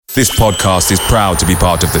This podcast is proud to be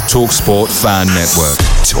part of the TalkSport Fan Network.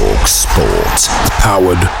 TalkSport.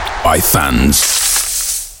 Powered by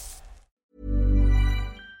fans.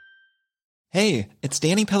 Hey, it's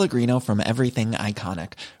Danny Pellegrino from Everything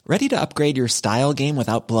Iconic. Ready to upgrade your style game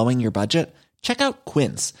without blowing your budget? Check out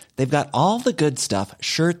Quince. They've got all the good stuff,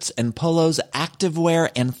 shirts and polos,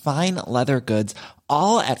 activewear, and fine leather goods,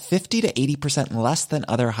 all at 50 to 80% less than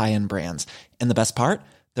other high-end brands. And the best part?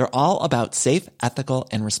 They're all about safe, ethical,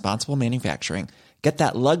 and responsible manufacturing. Get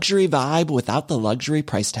that luxury vibe without the luxury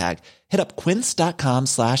price tag. Hit up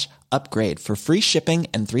quince.com/upgrade for free shipping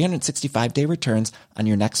and 365-day returns on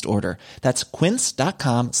your next order. That's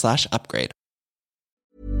quince.com/upgrade.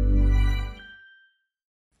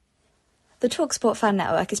 The TalkSport Fan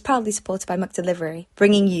Network is proudly supported by McDelivery,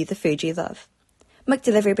 bringing you the food you love.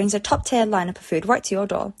 McDelivery brings a top-tier lineup of food right to your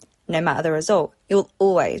door. No matter the result, you'll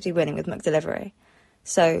always be winning with McDelivery.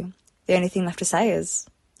 So, the only thing left to say is,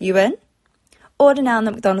 you in? Order now on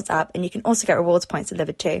the McDonald's app, and you can also get rewards points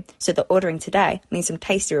delivered too, so that ordering today means some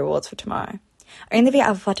tasty rewards for tomorrow. Only via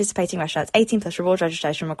other participating restaurants. 18 plus rewards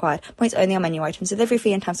registration required. Points only on menu items. Delivery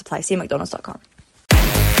fee and time supply. See mcdonalds.com.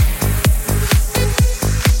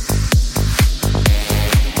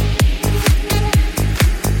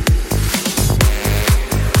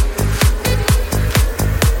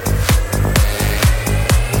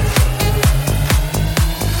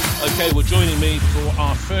 Okay, well, joining me for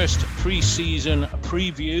our first pre-season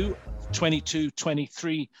preview,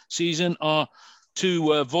 22-23 season, are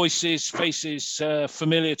two faces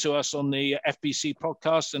familiar to us on the FBC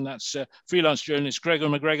podcast, and that's freelance journalist Gregor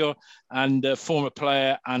MacGregor and former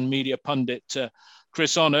player and media pundit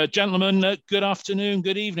Chris Honor. Gentlemen, good afternoon,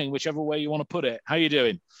 good evening, whichever way you want to put it. How are you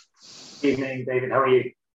doing? Evening, David. How are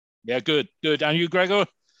you? Yeah, good. And you, Gregor?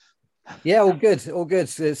 Yeah, all good.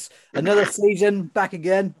 It's another season back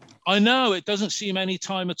again. I know it doesn't seem any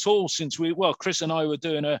time at all since Chris and I were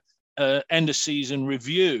doing a end of season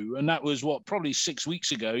review, and that was probably 6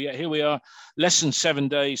 weeks ago. Yet here we are, less than 7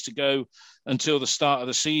 days to go until the start of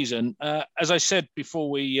the season. As I said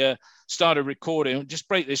before we started recording, just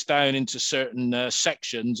break this down into certain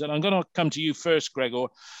sections, and I'm going to come to you first, Gregor.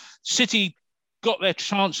 City got their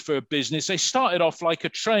transfer business. They started off like a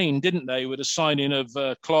train, didn't they, with the signing of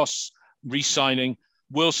Kloss, re-signing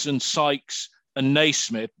Wilson, Sykes, and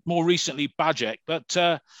Naismith, more recently Bajek. But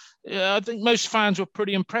I think most fans were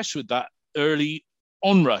pretty impressed with that early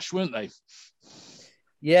onrush, weren't they?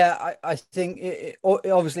 Yeah, I think it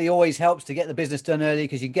obviously always helps to get the business done early,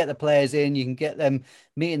 because you can get the players in, you can get them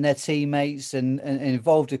meeting their teammates and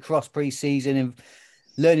involved across pre-season and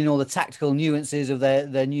learning all the tactical nuances of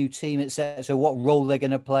their new team, etc. So what role they're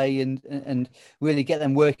going to play and really get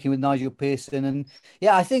them working with Nigel Pearson. And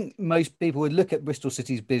yeah, I think most people would look at Bristol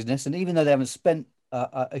City's business, and even though they haven't spent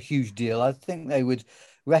a huge deal, I think they would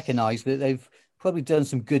recognise that they've probably done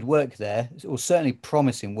some good work there, or certainly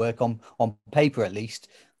promising work on paper at least.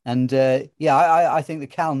 And I think the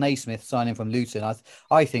Cal Naismith signing from Luton,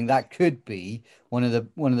 I think that could be one of the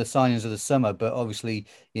signings of the summer. But obviously,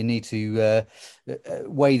 you need to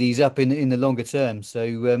weigh these up in the longer term.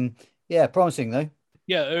 So promising though.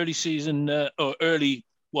 Yeah, early season or early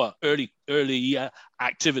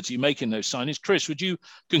activity making those signings. Chris, would you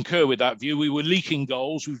concur with that view? We were leaking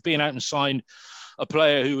goals. We've been out and signed a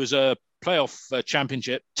player who was a playoff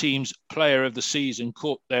championship team's player of the season,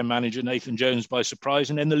 caught their manager Nathan Jones by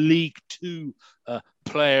surprise, and then the League Two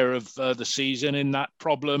player of the season in that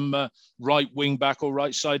problem right wing back or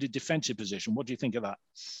right-sided defensive position. What do you think of that?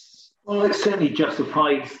 Well, it certainly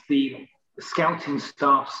justifies the scouting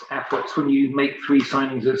staff's efforts when you make three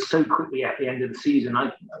signings so quickly at the end of the season.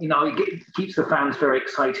 It keeps the fans very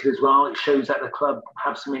excited as well. It shows that the club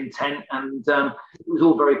have some intent, and it was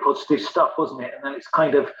all very positive stuff, wasn't it? And then it's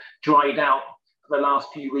kind of dried out for the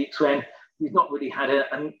last few weeks when we've not really had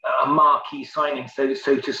a marquee signing, so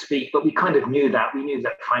to speak. But we kind of knew that. We knew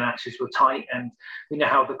that finances were tight, and we know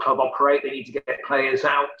how the club operate. They need to get players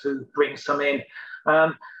out to bring some in.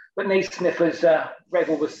 But Naismith, as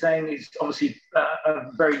Gregor was saying, is obviously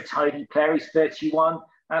a very tidy player. He's 31.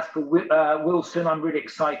 As for Wilson, I'm really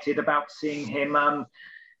excited about seeing him.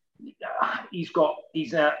 He's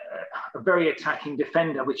a very attacking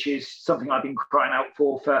defender, which is something I've been crying out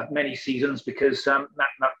for many seasons, because that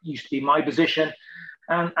used to be my position.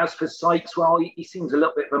 And as for Sykes, well, he seems a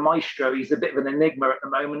little bit of a maestro. He's a bit of an enigma at the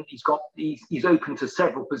moment. He's open to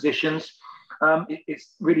several positions.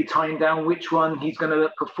 It's really tying down which one he's going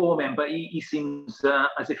to perform in, but he seems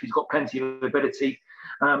as if he's got plenty of ability,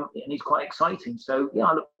 and he's quite exciting. So, yeah,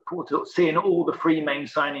 I look forward to seeing all the three main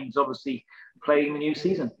signings, obviously, playing the new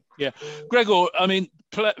season. Yeah. Gregor, I mean,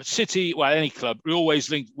 City, well, any club, we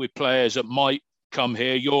always link with players that might come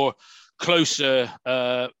here. You're closer,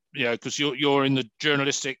 because you're in the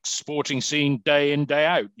journalistic sporting scene day in, day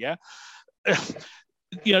out. Yeah.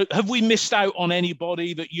 Have we missed out on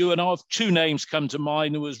anybody that you and I have? Two names come to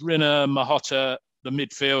mind. There was Rina Mahota, the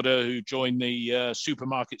midfielder who joined the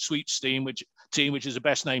supermarket sweeps team, which is the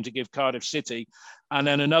best name to give Cardiff City. And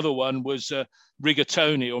then another one was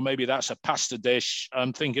rigatoni, or maybe that's a pasta dish.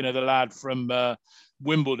 I'm thinking of the lad from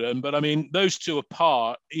Wimbledon. But I mean, those two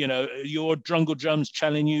apart, your Drungle Drums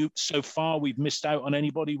telling you so far we've missed out on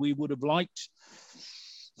anybody we would have liked?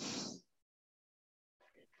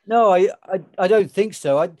 No, I don't think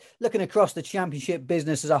so. Looking across the championship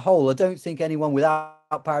business as a whole, I don't think anyone without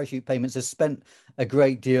parachute payments has spent a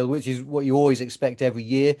great deal, which is what you always expect every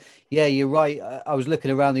year. Yeah, you're right. I was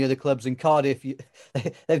looking around the other clubs in Cardiff.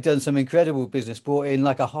 They've done some incredible business, brought in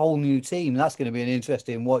like a whole new team. That's going to be an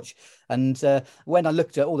interesting watch. And when I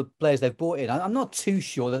looked at all the players they've brought in, I'm not too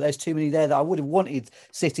sure that there's too many there that I would have wanted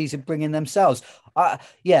City to bring in themselves. The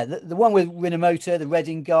one with Rinomota, the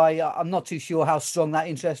Reading guy, I'm not too sure how strong that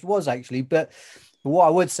interest was actually. But what I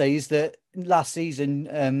would say is that last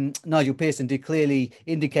season, Nigel Pearson did clearly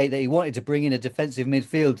indicate that he wanted to bring in a defensive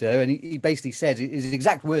midfielder. And he basically said, his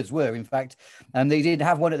exact words were, in fact, that he didn't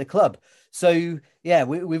have one at the club. So, yeah,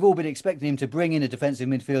 we've all been expecting him to bring in a defensive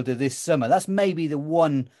midfielder this summer. That's maybe the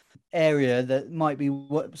one area that might be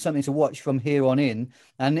something to watch from here on in.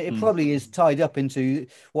 And it probably is tied up into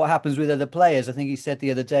what happens with other players. I think he said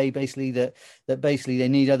the other day, basically, that basically they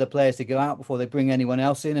need other players to go out before they bring anyone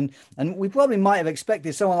else in. And we probably might have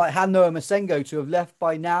expected someone like Hanno Masengo to have left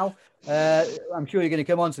by now. I'm sure you're going to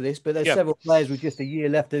come on to this, but there's several players with just a year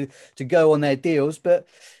left to go on their deals. But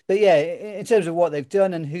yeah, in terms of what they've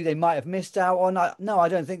done and who they might have missed out on, I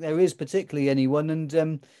don't think there is particularly anyone.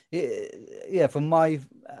 And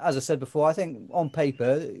as I said before, I think on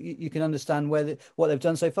paper you can understand what they've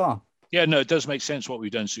done so far. Yeah, no, it does make sense what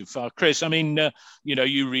we've done so far. Chris, I mean,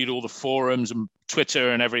 you read all the forums and Twitter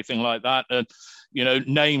and everything like that.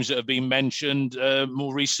 Names that have been mentioned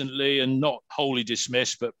more recently and not wholly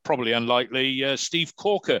dismissed, but probably unlikely. Steve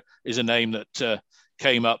Corker is a name that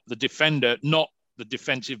came up, the defender, not the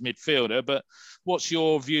defensive midfielder. But what's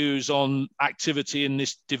your views on activity in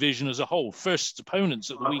this division as a whole? First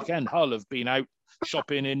opponents at the weekend, Hull, have been out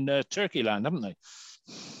shopping in Turkey land, haven't they?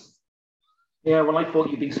 Yeah, well, I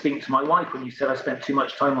thought you'd been speaking to my wife when you said I spent too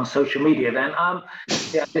much time on social media then.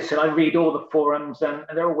 Listen, I read all the forums and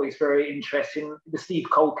they're always very interesting. The Steve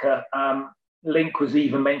Colker link was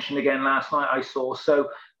even mentioned again last night, I saw.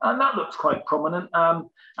 So that looks quite prominent.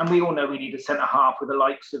 And we all know we need a centre-half with the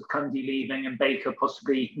likes of Cundy leaving and Baker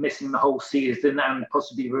possibly missing the whole season and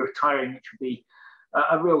possibly retiring, which would be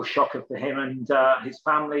a real shocker for him and his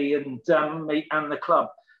family and the club.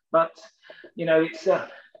 But,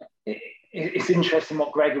 it's interesting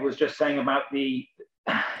what Gregor was just saying about the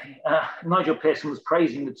Nigel Pearson was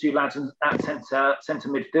praising the two lads at centre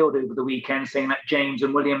midfield over the weekend, saying that James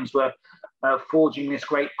and Williams were forging this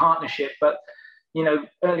great partnership. But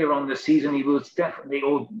earlier on this season, he was definitely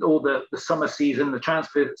all the summer season, the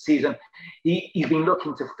transfer season. He's been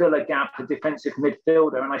looking to fill a gap, a defensive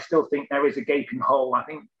midfielder, and I still think there is a gaping hole. I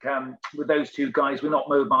think with those two guys, we're not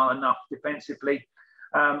mobile enough defensively.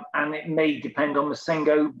 And it may depend on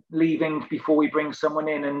Masengo leaving before we bring someone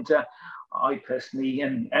in. And I personally,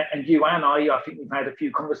 and you and I think we've had a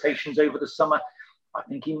few conversations over the summer. I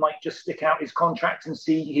think he might just stick out his contract and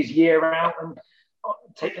see his year out and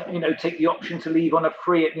take the option to leave on a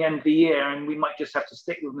free at the end of the year. And we might just have to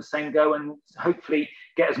stick with Masengo and hopefully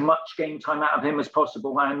get as much game time out of him as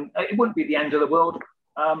possible. And it wouldn't be the end of the world.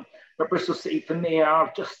 But Bristol City, for me,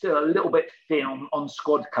 are just still a little bit thin on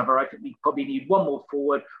squad cover. I think we probably need one more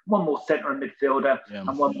forward, one more centre and midfielder,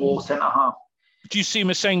 and one more centre half. Do you see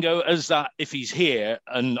Masengo as that if he's here?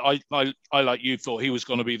 And I like you, thought he was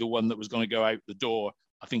going to be the one that was going to go out the door.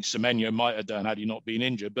 I think Semenyo might have done had he not been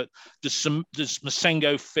injured. But does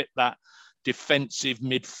Masengo fit that defensive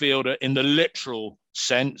midfielder in the literal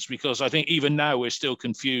sense? Because I think even now we're still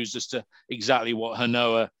confused as to exactly what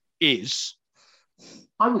Hanoa is.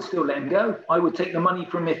 I would still let him go. I would take the money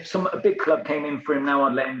from if a big club came in for him now,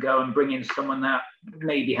 I'd let him go and bring in someone that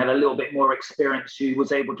maybe had a little bit more experience who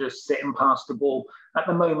was able to sit and pass the ball. At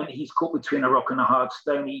the moment, he's caught between a rock and a hard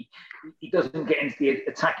stone. He doesn't get into the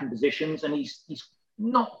attacking positions and he's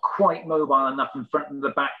not quite mobile enough in front of the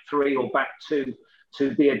back three or back two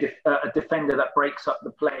to be a defender that breaks up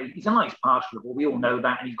the play. He's a nice passer of the ball. We all know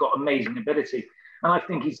that, and he's got amazing ability. And I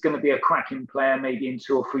think he's going to be a cracking player maybe in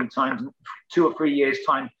 2 or 3 years'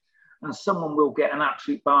 time. And someone will get an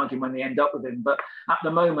absolute bargain when they end up with him. But at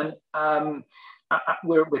the moment,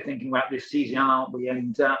 we're thinking about this season, aren't we?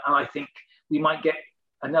 And I think we might get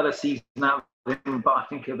another season out him, but I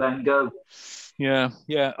think he'll then go. Yeah.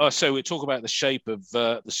 So we talk about the shape of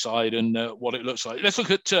the side and what it looks like. Let's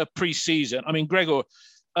look at pre-season. I mean, Gregor,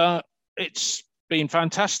 it's been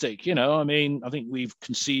fantastic. I think we've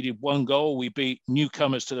conceded 1 goal. We beat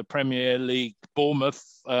newcomers to the Premier League, Bournemouth,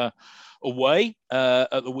 away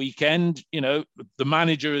at the weekend. The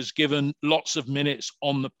manager has given lots of minutes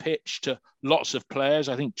on the pitch to lots of players.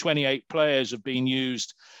 I think 28 players have been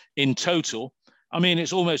used in total.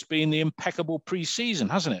 It's almost been the impeccable pre-season,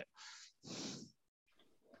 hasn't it?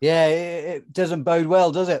 Yeah, it doesn't bode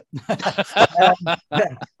well, does it?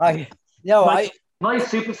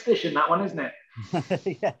 Nice superstition, that one, isn't it?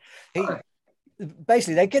 Yeah.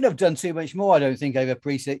 Basically, they could have done too much more, I don't think, over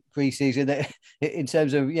pre-season in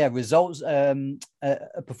terms of results,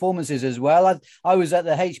 performances as well. I was at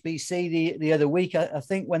the HBC the other week, I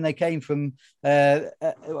think, when they came from when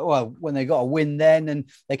they got a win then, and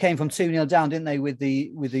they came from 2-0 down, didn't they, with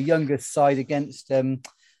the youngest side against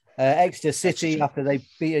Exeter City after they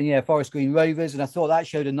beaten Forest Green Rovers, and I thought that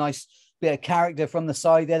showed a nice bit of character from the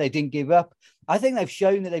side there. They didn't give up. I think they've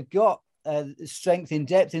shown that they've got strength in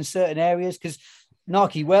depth in certain areas, because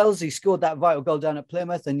Narky Wells, he scored that vital goal down at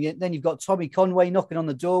Plymouth, and then you've got Tommy Conway knocking on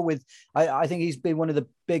the door with, I think he's been one of the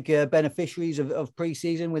big beneficiaries of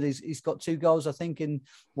pre-season with he's got 2 goals, I think, in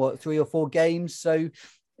 3 or 4 games. So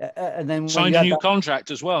and then signed a new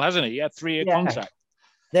contract as well, hasn't he? He had 3-year contract.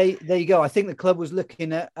 There you go. I think the club was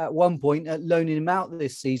looking at one point at loaning him out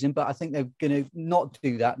this season, but I think they're going to not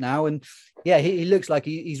do that now. And he looks like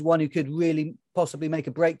he's one who could really possibly make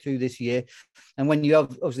a breakthrough this year. And when you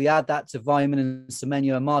obviously add that to Vyman and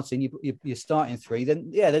Semenyo and Martin, you're starting 3, then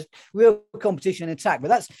there's real competition and attack. But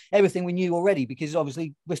that's everything we knew already, because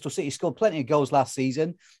obviously Bristol City scored plenty of goals last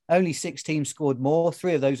season. Only 6 teams scored more.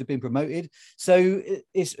 3 of those have been promoted. So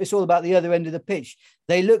it's all about the other end of the pitch.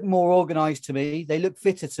 They look more organised to me. They look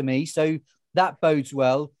fitter to me. So that bodes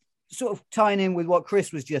well. Sort of tying in with what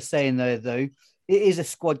Chris was just saying there, though, it is a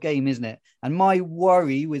squad game, isn't it? And my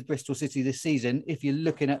worry with Bristol City this season, if you're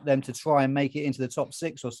looking at them to try and make it into the top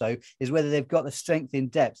 6 or so, is whether they've got the strength in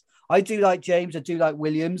depth. I do like James. I do like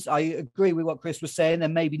Williams. I agree with what Chris was saying. They're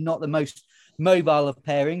maybe not the most mobile of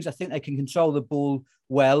pairings. I think they can control the ball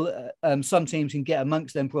well. Some teams can get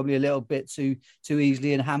amongst them probably a little bit too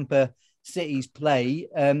easily and hamper City's play.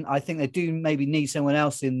 I think they do maybe need someone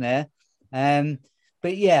else in there.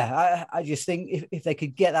 But I just think if they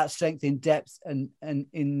could get that strength in depth and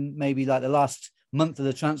in maybe like the last month of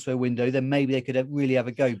the transfer window, then maybe they could really have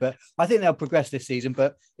a go. But I think they'll progress this season,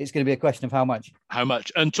 but it's going to be a question of how much. How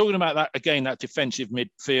much? And talking about that, again, that defensive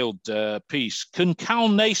midfield piece, can Cal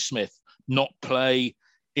Naismith not play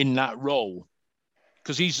in that role?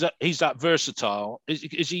 Because he's that versatile.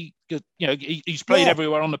 Is he? He's played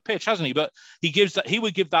everywhere on the pitch, hasn't he? But he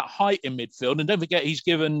would give that height in midfield. And don't forget, he's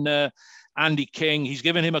given Andy King, he's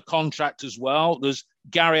given him a contract as well. There's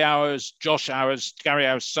Gary Hours, Gary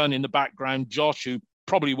Hours' son in the background, Josh, who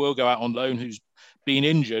probably will go out on loan, who's been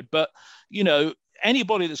injured. But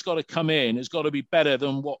anybody that's got to come in has got to be better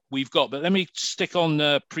than what we've got. But let me stick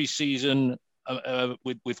on pre-season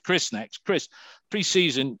with Chris next. Chris,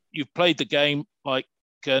 pre-season, you've played the game like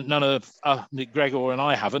none of Gregor and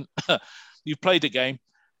I haven't. You've played the game.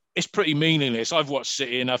 It's pretty meaningless. I've watched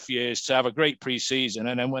City enough years to have a great pre-season,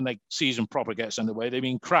 and then when the season proper gets underway, they've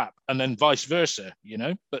been crap, and then vice versa,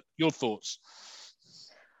 But your thoughts?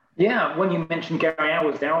 Yeah, when you mentioned Gary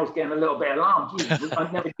Hours there, I was getting a little bit alarmed.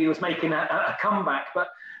 I never knew he was making a comeback, but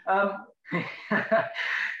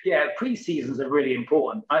pre-seasons are really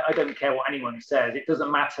important. I don't care what anyone says. It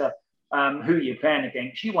doesn't matter who you're playing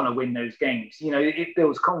against. You want to win those games. If there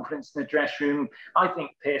was confidence in the dressing room, I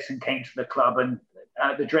think Pearson came to the club and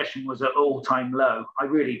the dressing was at all-time low. I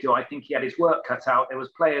really do. I think he had his work cut out. There was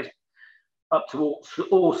players up to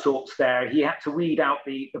all sorts there. He had to weed out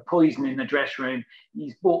the poison in the dressing room.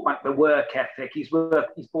 He's brought back the work ethic. He's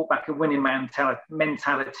brought back a winning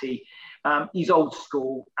mentality. He's old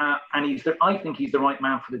school, and I think he's the right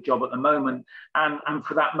man for the job at the moment, and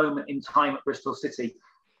for that moment in time at Bristol City.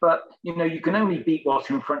 But you can only beat what's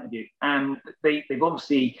in front of you, and they've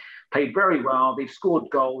obviously played very well. They've scored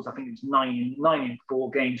goals. I think it's 9 in 4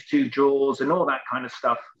 games, 2 draws, and all that kind of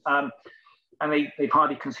stuff. And they've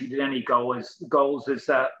hardly conceded any goals. As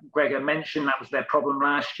Gregor mentioned, that was their problem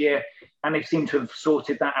last year, and they seem to have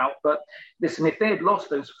sorted that out. But listen, if they had lost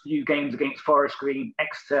those few games against Forest Green,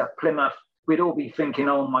 Exeter, Plymouth, we'd all be thinking,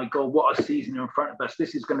 oh my God, what a season in front of us.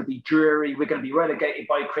 This is going to be dreary. We're going to be relegated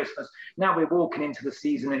by Christmas. Now we're walking into the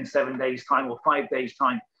season in 7 days' time or 5 days'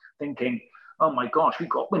 time thinking, oh my gosh,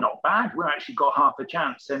 we're not bad. We've actually got half a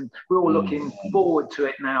chance, and we're all looking forward to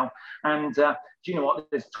it now. And do you know what?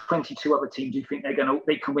 There's 22 other teams who think they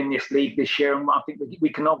can win this league this year, and I think we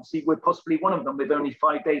can obviously, we're possibly one of them with only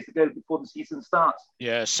 5 days to go before the season starts.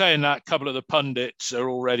 Yeah, saying that, a couple of the pundits are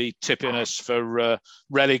already tipping us for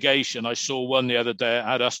relegation. I saw one the other day, it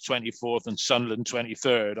had us 24th and Sunderland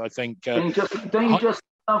 23rd. I think. Don't you just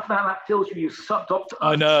love that fills you such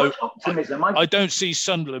optimism? I don't see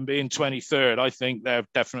Sunderland being 23rd. I think they're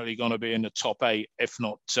definitely going to be in the top 8, if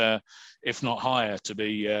not higher, to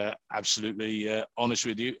be absolutely honest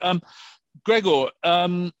with you. Gregor,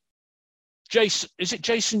 Jason, is it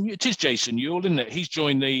Jason? It is Jason Ewell, isn't it? He's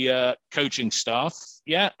joined the coaching staff.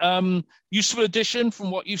 Yeah. Useful addition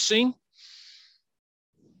from what you've seen?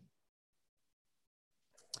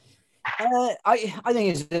 I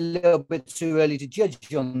think it's a little bit too early to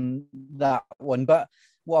judge on that one. But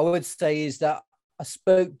what I would say is that I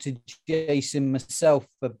spoke to Jason myself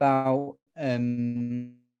about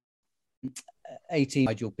 18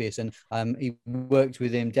 Nigel Pearson. He worked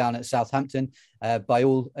with him down at Southampton. By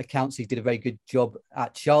all accounts, he did a very good job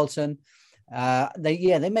at Charlton.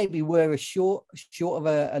 They maybe were short of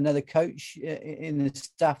another coach in the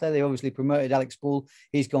staff there. They obviously promoted Alex Ball.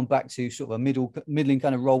 He's gone back to sort of a middling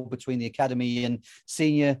kind of role between the academy and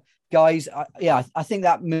senior guys. I think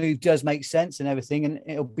that move does make sense and everything, and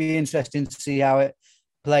it'll be interesting to see how it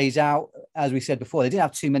plays out. As we said before, they didn't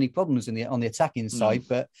have too many problems on the attacking side,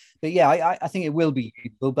 but I think it will be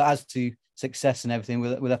useful. But as to success and everything,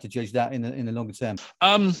 we'll have to judge that in the longer term.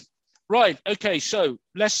 Right. Okay. So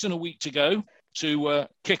less than a week to go to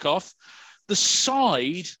kick off. The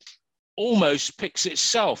side almost picks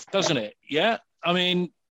itself, doesn't it? Yeah. I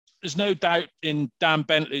mean, there's no doubt in Dan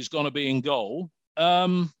Bentley's going to be in goal.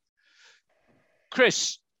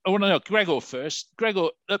 Chris, I want to know, Gregor first. Gregor,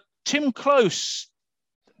 Tim Close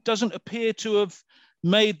doesn't appear to have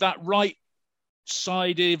made that right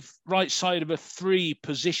side of a 3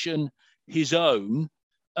 position his own.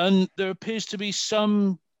 And there appears to be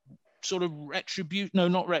some sort of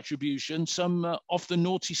some off the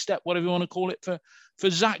naughty step, whatever you want to call it, for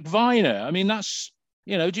Zach Viner. I mean, that's,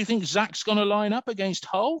 do you think Zach's going to line up against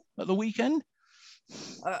Hull at the weekend?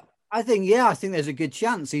 I think there's a good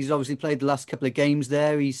chance. He's obviously played the last couple of games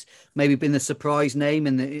there. He's maybe been the surprise name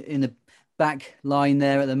in the back line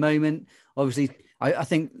there at the moment. Obviously, I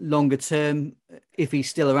think longer term, if he's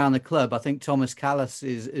still around the club, I think Thomas Callas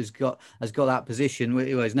has got that position.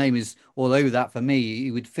 His name is all over that for me.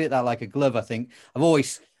 He would fit that like a glove, I think. I've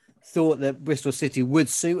always thought that Bristol City would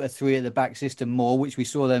suit a 3 at the back system more, which we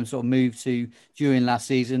saw them sort of move to during last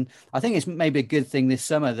season. I think it's maybe a good thing this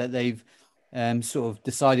summer that they've sort of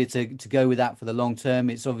decided to go with that for the long term.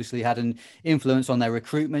 It's obviously had an influence on their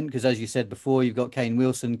recruitment because, as you said before, you've got Kane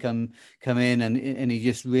Wilson come in and he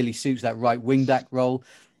just really suits that right wing back role.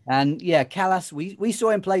 And Callas, we saw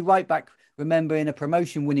him play right back. Remember, in a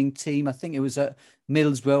promotion winning team, I think it was at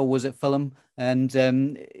Middlesbrough or was at Fulham, and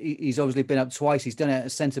he's obviously been up twice. He's done it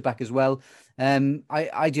at centre back as well.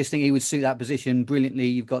 I just think he would suit that position brilliantly.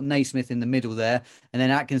 You've got Naismith in the middle there, and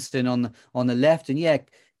then Atkinson on the left, and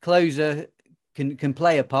Closer can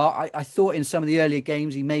play a part. I thought in some of the earlier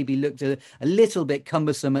games he maybe looked a little bit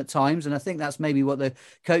cumbersome at times, and I think that's maybe what the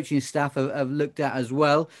coaching staff have looked at as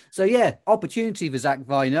well. So opportunity for Zach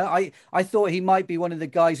Viner. I thought he might be one of the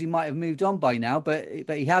guys who might have moved on by now, but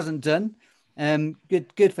he hasn't done.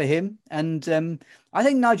 Good for him. And I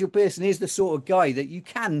think Nigel Pearson is the sort of guy that you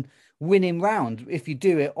can win him round if you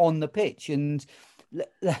do it on the pitch. And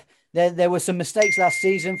there were some mistakes last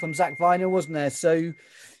season from Zach Viner, wasn't there? So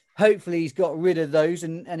hopefully he's got rid of those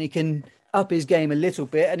and he can up his game a little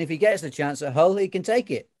bit. And if he gets the chance at Hull, he can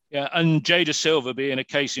take it. Yeah, and Jada Silva being a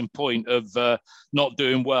case in point of not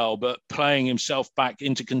doing well, but playing himself back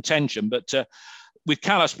into contention. But with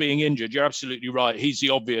Callas being injured, you're absolutely right. He's the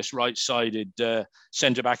obvious right-sided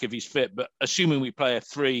centre-back if he's fit. But assuming we play a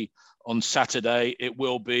 3 on Saturday, it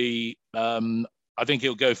will be, I think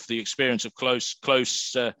he'll go for the experience of Close,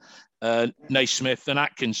 Naismith and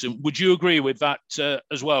Atkinson. Would you agree with that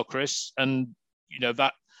as well, Chris? And,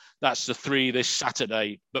 that's the 3 this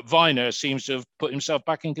Saturday. But Viner seems to have put himself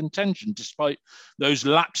back in contention despite those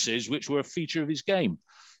lapses, which were a feature of his game.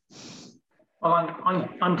 Well,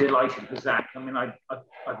 I'm delighted for Zach. I mean,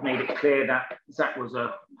 I've made it clear that Zach was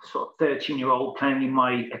a sort of 13-year-old playing in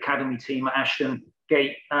my academy team at Ashton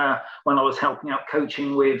Gate when I was helping out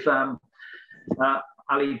coaching with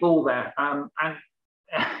Ali Ball there.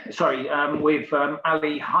 With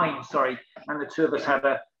Ali Hines, and the two of us had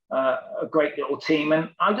a great little team, and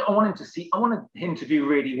I wanted him to do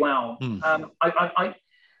really well.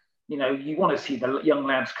 You know, you want to see the young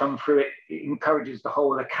lads come through it. It encourages the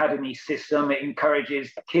whole academy system. It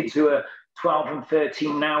encourages kids who are 12 and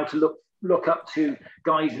 13 now to look up to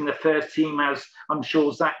guys in the first team, as I'm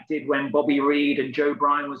sure Zach did when Bobby Reed and Joe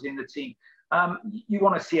Bryan was in the team. You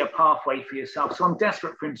want to see a pathway for yourself. So I'm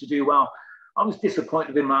desperate for him to do well. I was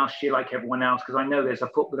disappointed with him last year, like everyone else, because I know there's a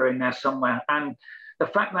footballer in there somewhere. And the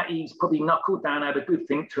fact that he's probably knuckled down, had a good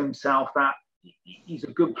think to himself, that he's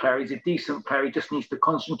a good player, he's a decent player, he just needs to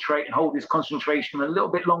concentrate and hold his concentration a little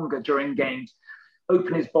bit longer during games,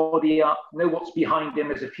 open his body up, know what's behind him.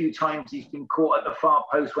 There's a few times he's been caught at the far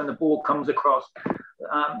post when the ball comes across.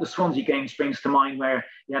 The Swansea game springs to mind, where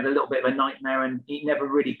he had a little bit of a nightmare and he never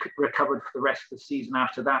really recovered for the rest of the season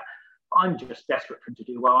after that. I'm just desperate for him to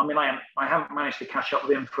do well. I mean, I haven't managed to catch up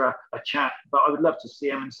with him for a chat, but I would love to see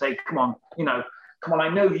him and say, come on, I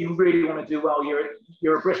know you really want to do well.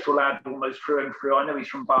 You're a Bristol lad almost through and through. I know he's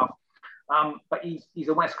from Bath, but he's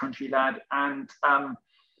a West Country lad, and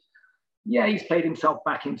he's played himself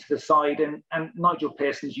back into the side. And Nigel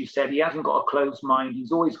Pearson, as you said, he hasn't got a closed mind.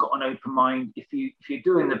 He's always got an open mind. If you're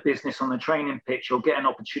doing the business on the training pitch, you'll get an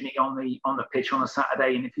opportunity on the pitch on a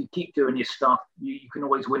Saturday, and if you keep doing your stuff, you can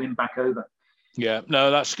always win him back over. Yeah,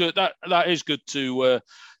 no, that's good. That is good to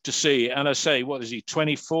see. And I say, what is he,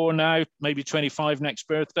 24 now? Maybe 25 next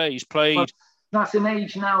birthday. He's played. Well, that's an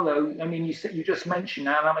age now, though. I mean, you just mentioned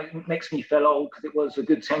that. That makes me feel old, because it was a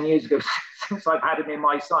good 10 years ago since I've had him in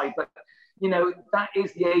my side. But that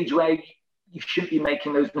is the age where you shouldn't be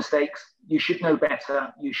making those mistakes. You should know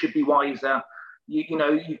better. You should be wiser.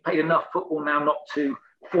 You've played enough football now not to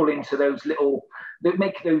fall into those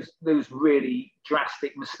those really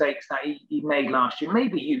drastic mistakes that he made last year.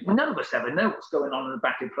 Maybe none of us ever know what's going on in the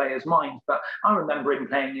back of players' minds, but I remember him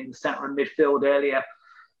playing in the centre and midfield earlier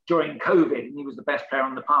during COVID, and he was the best player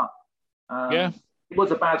on the park. It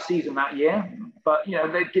was a bad season that year, but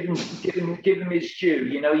they give him his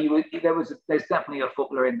due. There's definitely a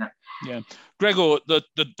footballer in there. Yeah, Gregor,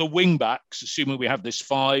 the wing backs, assuming we have this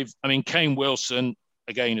five. I mean, Kane Wilson,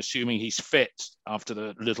 again, assuming he's fit after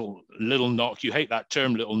the little knock. You hate that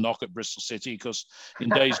term, little knock, at Bristol City, because in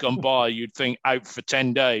days gone by you'd think out for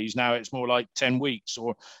 10 days. Now it's more like 10 weeks,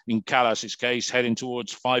 or in Callas's case, heading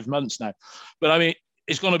towards 5 months now. But I mean,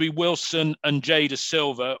 it's going to be Wilson and Jada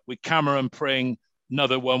Silva, with Cameron Pring,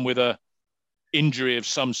 another one with a injury of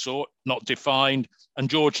some sort, not defined, and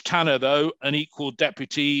George Tanner, though, an equal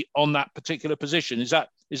deputy on that particular position. Is that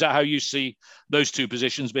how you see those two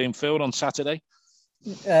positions being filled on Saturday?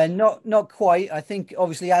 Not quite. I think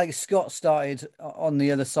obviously Alex Scott started on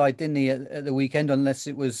the other side, didn't he, at the weekend? Unless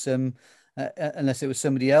it was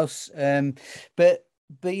somebody else.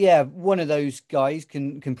 But yeah, one of those guys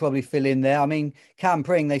can probably fill in there. I mean, Cam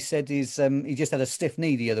Pring, they said he just had a stiff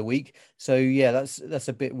knee the other week, so yeah, that's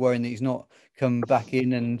a bit worrying that he's not come back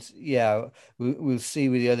in. And yeah, we'll see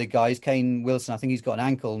with the other guys. Kane Wilson, I think he's got an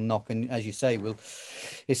ankle knock, and as you say,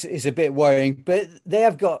 it's a bit worrying. But they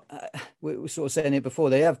have got, we were sort of saying it before,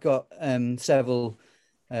 they have got several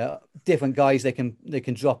different guys they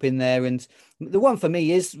can drop in there, and the one for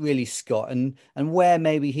me is really Scott and where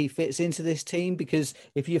maybe he fits into this team, because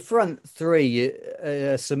if your front three,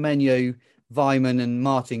 Semenyo, Vyman and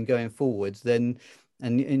Martin going forwards, then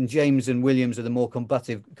and James and Williams are the more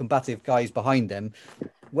combative guys behind them,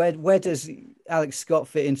 where does Alex Scott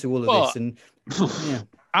fit into all of this? And yeah.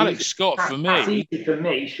 Alex Scott, for me, that's easy for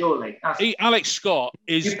me, surely. Alex Scott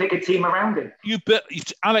is. You pick a team around him.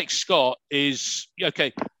 Alex Scott is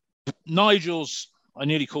okay. Nigel's. I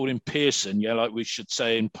nearly called him Pearson, like we should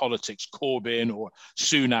say in politics, Corbyn or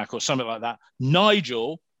Sunak or something like that.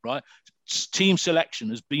 Nigel, right? Team selection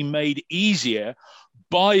has been made easier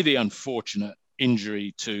by the unfortunate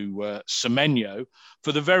injury to Semenyo,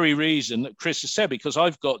 for the very reason that Chris has said, because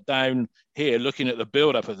I've got down here looking at the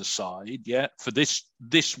build-up of the side, for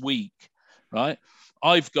this week, right?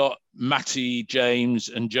 I've got Matty James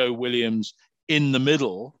and Joe Williams in the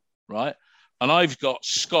middle, right? And I've got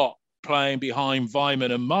Scott playing behind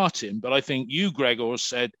Vyman and Martin, but I think you, Gregor,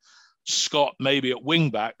 said Scott maybe at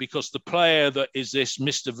wing-back, because the player that is this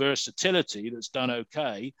Mr. Versatility that's done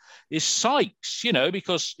okay is Sykes,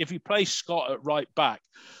 because if you play Scott at right-back,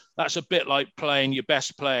 that's a bit like playing your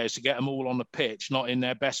best players to get them all on the pitch, not in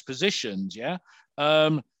their best positions,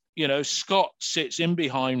 Scott sits in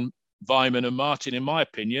behind Vyman and Martin, in my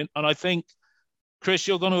opinion, and I think, Chris,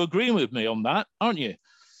 you're going to agree with me on that, aren't you?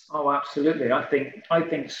 Oh, absolutely. I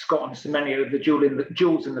think Scott and Semenyo are the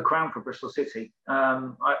jewels in the crown for Bristol City.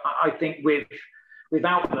 I think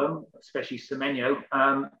without them, especially Semenyo,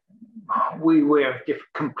 we're a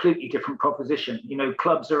completely different proposition.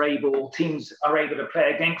 Teams are able to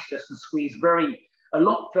play against us and squeeze very, a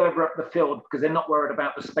lot further up the field because they're not worried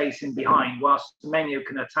about the space in behind, whilst Semenyo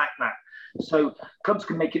can attack that. So clubs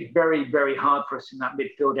can make it very, very hard for us in that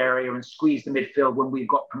midfield area and squeeze the midfield when we've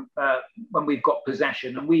got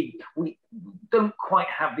possession. And we don't quite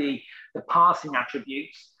have the passing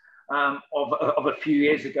attributes of a few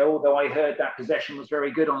years ago, although I heard that possession was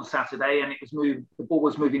very good on Saturday and the ball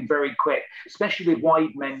was moving very quick, especially with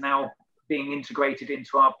wide men now being integrated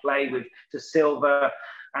into our play with De Silva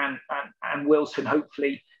and Wilson,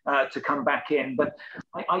 hopefully to come back in. But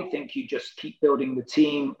I think you just keep building the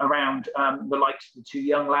team around the likes of the two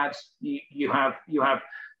young lads. You have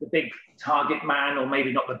the big target man, or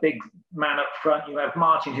maybe not the big man up front. You have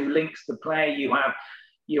Martin who links the play. You have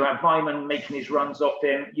Weimann making his runs off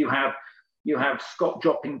him. You have Scott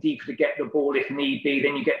dropping deeper to get the ball if need be.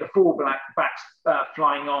 Then you get the full backs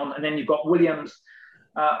flying on, and then you've got Williams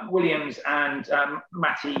and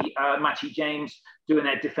Matty James doing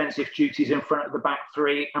their defensive duties in front of the back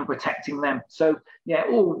three and protecting them. So yeah, it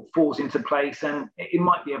all falls into place, and it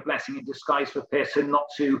might be a blessing in disguise for Pearson not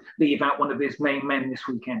to leave out one of his main men this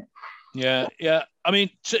weekend. Yeah. I mean,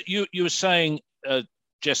 you were saying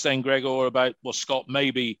just then, Gregor, about Scott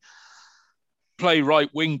maybe play right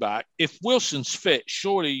wing back. If Wilson's fit,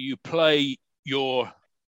 surely you play your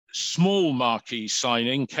small marquee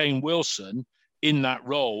signing, Kane Wilson, in that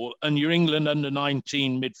role, and your England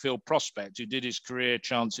under-19 midfield prospect who did his career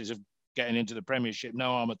chances of getting into the Premiership no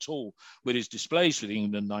harm at all with his displays for the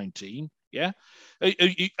England 19. Yeah,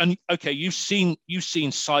 and okay, you've seen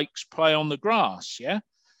Sykes play on the grass. Yeah,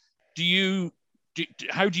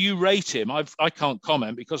 how do you rate him? I can't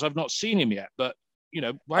comment because I've not seen him yet. But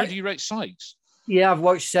how do you rate Sykes? Yeah, I've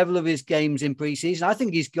watched several of his games in pre-season. I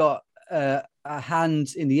think he's got a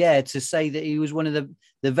hand in the air to say that he was one of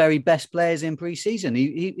the very best players in pre-season.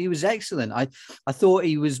 He was excellent. I thought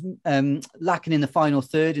he was lacking in the final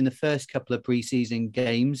third in the first couple of pre-season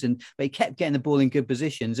games, but he kept getting the ball in good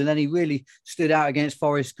positions, and then he really stood out against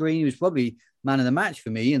Forest Green. He was probably man of the match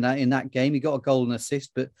for me in that game. He got a goal and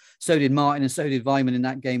assist, but so did Martin and so did Weimann in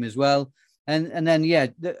that game as well. And then,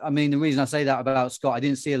 I mean, the reason I say that about Scott, I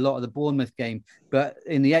didn't see a lot of the Bournemouth game, but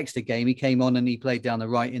in the Exeter game, he came on and he played down the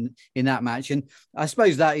right in that match. And I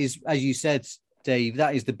suppose that is, as you said, Dave,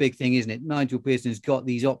 that is the big thing, isn't it? Nigel Pearson's got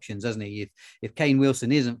these options, hasn't he? If Kane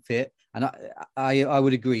Wilson isn't fit, and I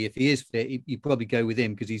would agree, if he is fit, you probably go with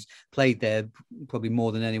him because he's played there probably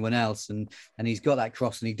more than anyone else, and he's got that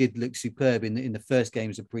cross, and he did look superb in the first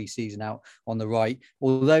games of pre-season out on the right.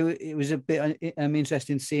 Although it was a bit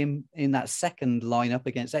interesting to see him in that second lineup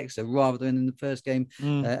against Exeter rather than in the first game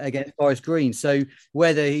against Forest Green. So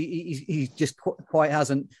whether he just quite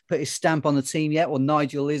hasn't put his stamp on the team yet, or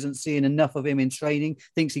Nigel isn't seeing enough of him in training,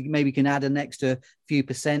 thinks he maybe can add an extra few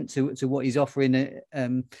percent to what he's offering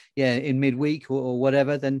in midweek or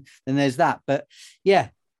whatever, then there's that. But yeah,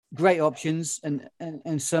 great options,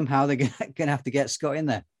 and somehow they're gonna have to get Scott in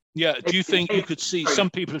there. Yeah, do you think you could see, some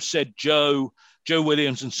people have said Joe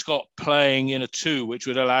Williams and Scott playing in a two, which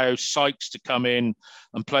would allow Sykes to come in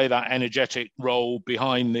and play that energetic role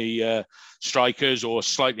behind the strikers or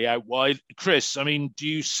slightly out wide? Chris, I mean, do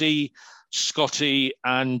you see Scotty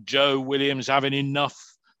and Joe Williams having enough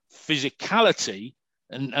physicality?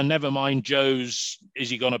 And never mind Joe's, is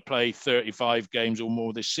he going to play 35 games or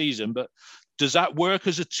more this season? But does that work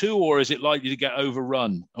as a two, or is it likely to get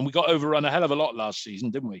overrun? And we got overrun a hell of a lot last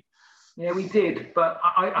season, didn't we? Yeah, we did. But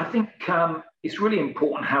I think it's really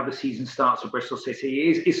important how the season starts at Bristol City.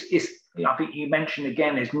 I think you mentioned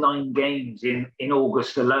again, there's 9 games in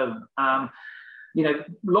August alone.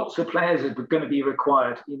 Lots of players are going to be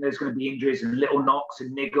required. There's going to be injuries and little knocks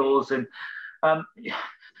and niggles, and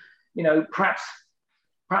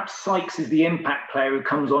Perhaps Sykes is the impact player who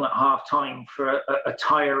comes on at half time for a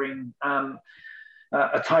tiring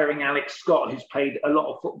Alex Scott, who's played a lot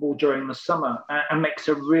of football during the summer and makes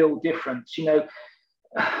a real difference.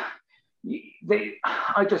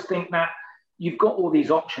 I just think that you've got all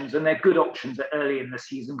these options, and they're good options early in the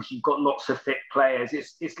season because you've got lots of fit players.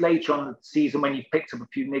 It's later on in the season when you've picked up a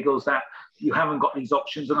few niggles that you haven't got these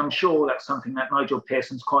options, and I'm sure that's something that Nigel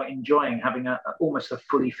Pearson's quite enjoying, having almost a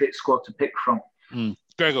fully fit squad to pick from.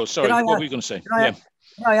 Gregor, sorry, what were you going to say?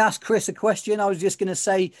 Can I ask Chris a question? I was just going to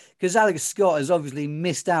say, because Alex Scott has obviously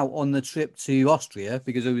missed out on the trip to Austria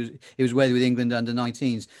because he was away with England under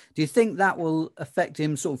 19s. Do you think that will affect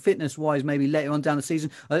him sort of fitness-wise maybe later on down the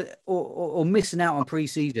season? Or missing out on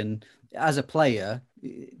pre-season as a player,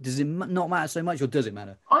 does it not matter so much, or does it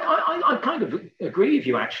matter? I kind of agree with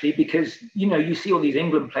you, actually, because, you see all these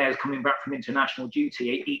England players coming back from international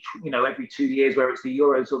duty every 2 years, where it's the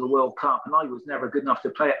Euros or the World Cup. And I was never good enough to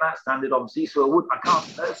play at that standard, obviously. So I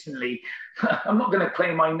can't personally, I'm not going to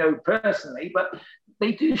claim I know personally, but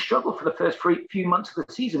they do struggle for the first few months of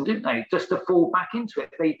the season, don't they? Just to fall back into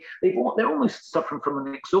it. They're almost suffering from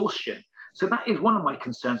an exhaustion. So that is one of my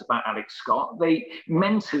concerns about Alex Scott. They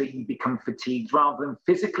mentally become fatigued rather than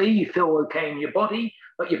physically. You feel okay in your body,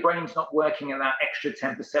 but your brain's not working at that extra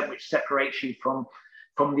 10%, which separates you from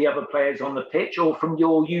the other players on the pitch or from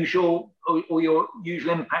your usual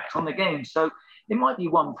impact on the game. So it might be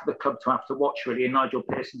one for the club to have to watch, really, and Nigel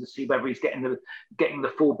Pearson to see whether he's getting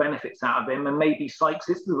the full benefits out of him. And maybe Sykes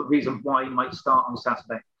is the reason why he might start on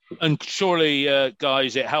Saturday. And surely,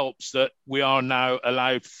 guys, it helps that we are now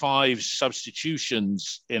allowed 5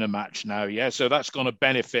 substitutions in a match now, yeah? So that's going to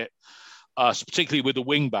benefit us, particularly with the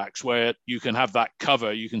wing-backs, where you can have that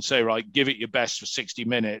cover. You can say, right, give it your best for 60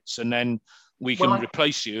 minutes, and then we can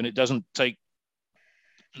replace you, and it doesn't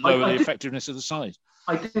lower the effectiveness of the side.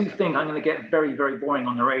 I do think I'm going to get very, very boring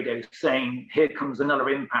on the radio saying, here comes another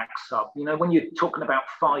impact sub. You know, when you're talking about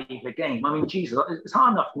 5 a game, I mean, Jesus, it's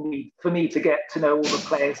hard enough for me to get to know all the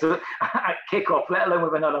players at kickoff, let alone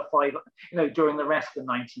with another 5, during the rest of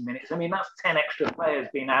the 90 minutes. I mean, that's 10 extra players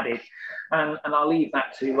being added. And I'll leave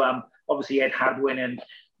that to, obviously, Ed Hadwin and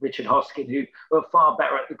Richard Hoskin, who are far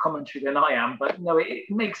better at the commentary than I am. But, it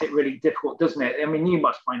makes it really difficult, doesn't it? I mean, you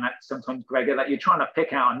must find that sometimes, Gregor, that you're trying to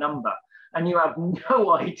pick out a number and you have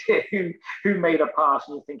no idea who made a pass,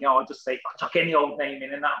 and you think, I'll just say, I'll chuck any old name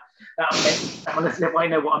in, and that makes I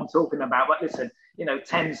know what I'm talking about. But listen,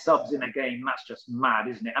 10 subs in a game, that's just mad,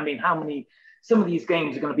 isn't it? I mean, some of these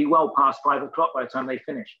games are going to be well past 5 o'clock by the time they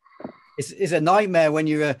finish. It's a nightmare when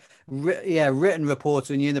you're a written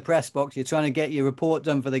reporter and you're in the press box. You're trying to get your report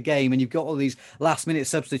done for the game, and you've got all these last minute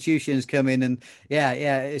substitutions come in, and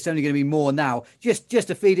it's only going to be more now. Just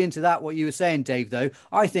to feed into that, what you were saying, Dave. Though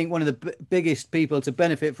I think one of the biggest people to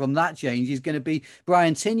benefit from that change is going to be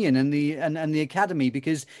Brian Tinian and the academy,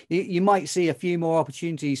 because you might see a few more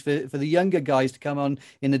opportunities for the younger guys to come on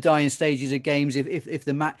in the dying stages of games if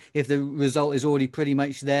the result is already pretty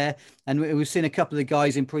much there. And we've seen a couple of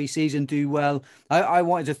guys in pre-season do well. I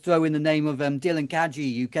wanted to throw in the name of Dylan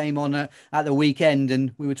Kadji, who came on at the weekend,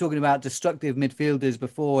 and we were talking about destructive midfielders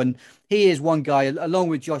before, and he is one guy, along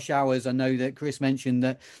with Josh Hours. I know that Chris mentioned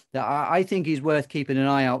that I think he's worth keeping an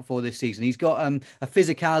eye out for this season. He's got a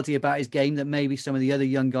physicality about his game that maybe some of the other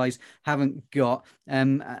young guys haven't got,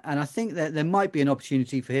 and I think that there might be an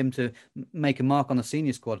opportunity for him to make a mark on the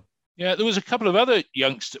senior squad. Yeah, there was a couple of other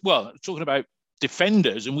youngsters, talking about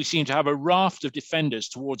defenders, and we seem to have a raft of defenders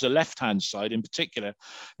towards the left-hand side in particular,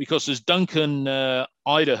 because there's Duncan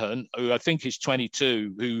Idahan, who I think is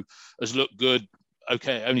 22, who has looked good.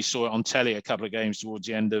 Okay, only saw it on telly a couple of games towards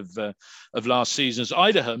the end of last season's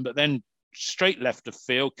Idahan, but then straight left of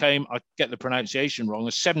field came, I get the pronunciation wrong,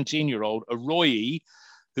 a 17-year-old Arroyi,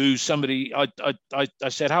 who somebody, I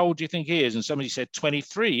said, how old do you think he is? And somebody said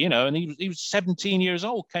 23, and he was 17 years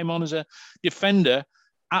old, came on as a defender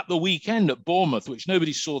at the weekend at Bournemouth, which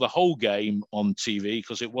nobody saw the whole game on TV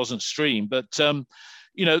because it wasn't streamed. But,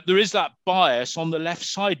 there is that bias on the left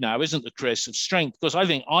side now, isn't there, Chris, of strength? Because I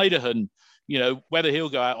think Idahan, whether he'll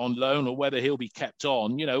go out on loan or whether he'll be kept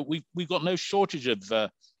on, we've got no shortage of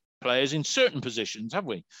players in certain positions, have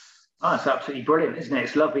we? Oh, it's absolutely brilliant, isn't it?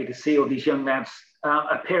 It's lovely to see all these young lads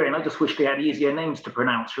appearing. I just wish they had easier names to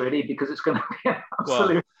pronounce, really, because it's going to be an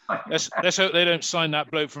absolute... Let's hope they don't sign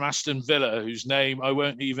that bloke from Aston Villa, whose name I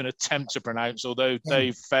won't even attempt to pronounce, although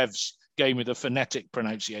Dave Fevs gave me the phonetic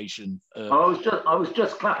pronunciation. I was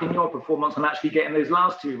just clapping your performance and actually getting those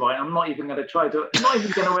last two right. I'm not even going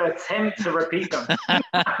to attempt to repeat them.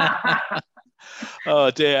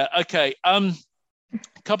 Oh dear. Okay.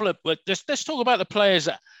 Let's talk about the players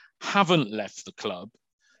that haven't left the club,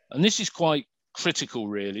 and this is quite critical,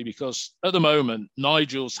 really, because at the moment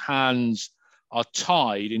Nigel's hands are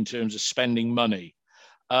tied in terms of spending money.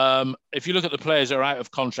 If you look at the players that are out of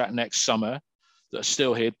contract next summer that are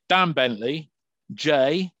still here, Dan Bentley,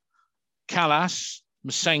 Jay, Callas,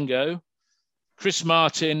 Masengo, Chris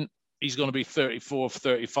Martin, he's going to be 34,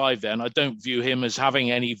 35 then. I don't view him as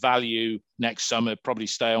having any value next summer, probably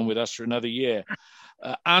stay on with us for another year.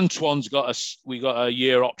 Antoine's we got a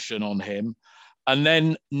year option on him. And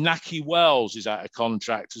then Naki Wells is out of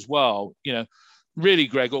contract as well. Really,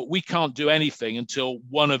 Gregor, we can't do anything until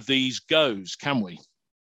one of these goes, can we?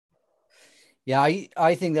 Yeah,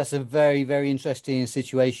 I think that's a very, very interesting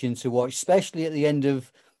situation to watch, especially at the end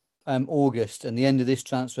of August and the end of this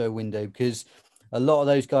transfer window, because a lot of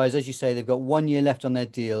those guys, as you say, they've got 1 year left on their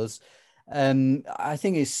deals. I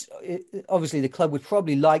think obviously the club would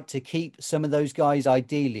probably like to keep some of those guys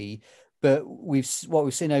ideally, But what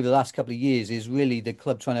we've seen over the last couple of years is really the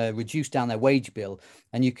club trying to reduce down their wage bill.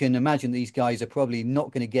 And you can imagine these guys are probably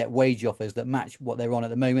not going to get wage offers that match what they're on at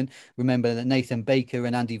the moment. Remember that Nathan Baker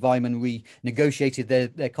and Andy Vyman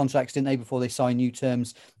renegotiated their contracts, didn't they, before they signed new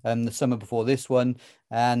terms the summer before this one.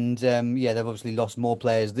 And they've obviously lost more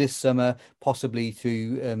players this summer, possibly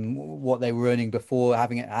to what they were earning before,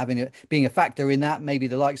 having it being a factor in that. Maybe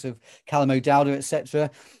the likes of Callum O'Dowda,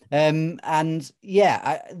 etc.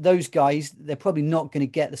 Those guys, they're probably not going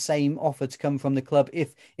to get the same offer to come from the club,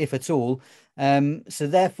 if at all. So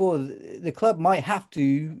therefore, the club might have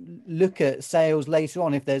to look at sales later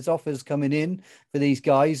on. If there's offers coming in for these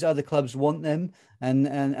guys, other clubs want them,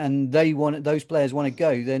 and those players want to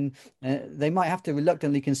go, then they might have to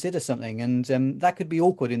reluctantly consider something, and that could be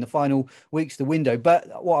awkward in the final weeks of the window.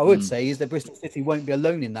 But what I would say is that Bristol City won't be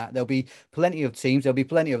alone in that. There'll be plenty of teams. There'll be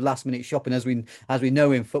plenty of last minute shopping, as we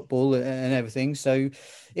know in football and everything. So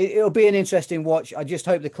it'll be an interesting watch. I just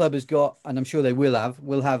hope the club has got, and I'm sure they will have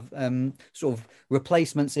sort of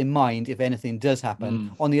replacements in mind if anything does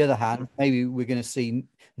happen. On the other hand, maybe we're going to see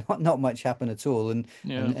not much happen at all,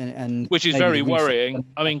 and which is very worrying.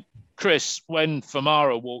 I mean, Chris, when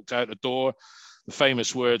Famara walked out the door, the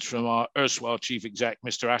famous words from our erstwhile chief exec,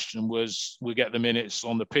 Mr. Ashton, was, "We'll get the minutes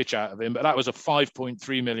on the pitch out of him." But that was a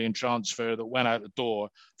 5.3 million transfer that went out the door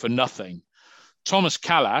for nothing. Thomas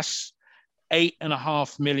Callas,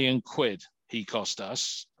 8.5 million quid he cost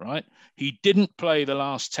us, right? He didn't play the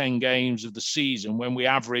last 10 games of the season when we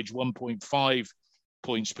averaged 1.5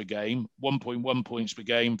 points per game, 1.1 points per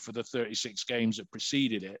game for the 36 games that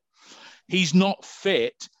preceded it. He's not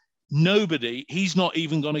fit. He's not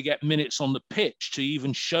even going to get minutes on the pitch to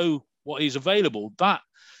even show what is available.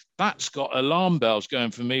 That's got alarm bells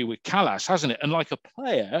going for me with Callas, hasn't it? And like a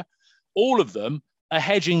player, all of them are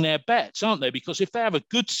hedging their bets, aren't they? Because if they have a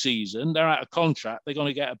good season, they're out of contract, they're going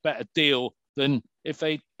to get a better deal than if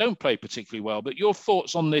they don't play particularly well. But your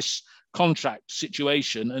thoughts on this contract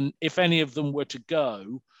situation, and if any of them were to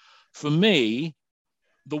go, for me,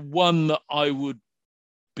 the one that I would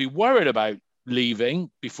be worried about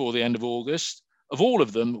leaving before the end of August, of all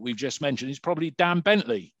of them that we've just mentioned, is probably Dan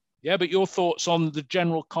Bentley. Yeah, but your thoughts on the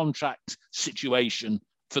general contract situation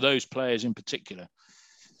for those players in particular?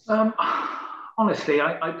 Honestly,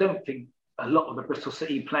 I don't think a lot of the Bristol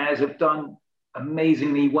City players have done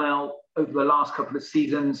amazingly well over the last couple of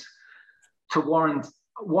seasons to warrant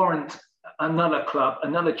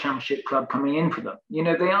another championship club coming in for them. You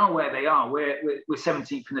know, they are where they are. We're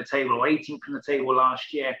 17th in the table or 18th in the table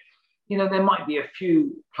last year. You know, there might be a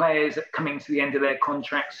few players coming to the end of their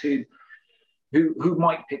contracts who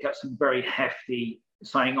might pick up some very hefty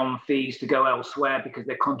signing on fees to go elsewhere because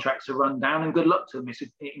their contracts are run down, and good luck to them.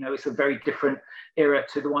 It's a very different era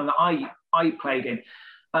to the one that I played in.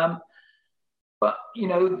 But you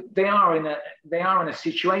know, they are in a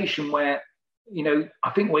situation where, you know, I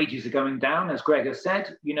think wages are going down, as Gregor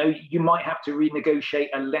said. You know, you might have to renegotiate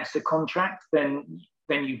a lesser contract than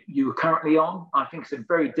you are currently on. I think it's a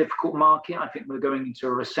very difficult market. I think we're going into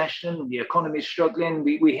a recession. The economy is struggling.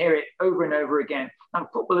 We hear it over and over again, and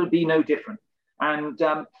football would be no different. And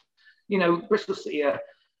you know, Bristol City are,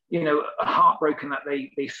 you know, heartbroken that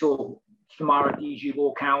they saw Famara Diédhiou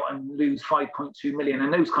walk out and lose 5.2 million,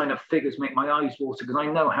 and those kind of figures make my eyes water, because I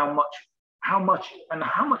know how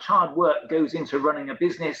much hard work goes into running a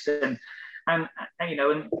business, and you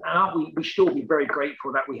know, and aren't we should all be very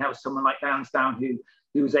grateful that we have someone like Lansdowne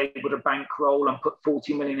who was able to bankroll and put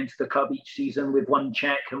 40 million into the club each season with one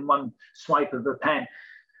check and one swipe of a pen,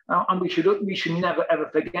 and we should never ever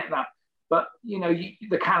forget that. But you know,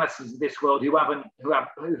 the Callases of this world who've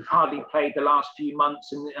hardly played the last few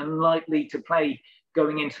months and unlikely to play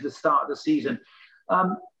going into the start of the season,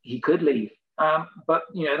 he could leave. But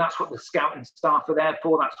you know, that's what the scouting staff are there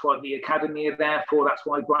for. That's why the academy are there for. That's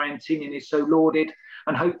why Brian Tinian is so lauded.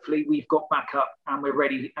 And hopefully we've got back up and we're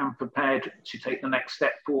ready and prepared to take the next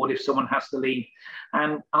step forward if someone has to leave.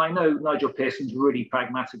 And I know Nigel Pearson's really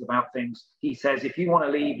pragmatic about things. He says, if you want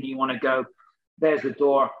to leave and you want to go, there's the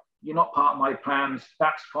door. You're not part of my plans.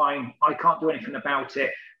 That's fine. I can't do anything about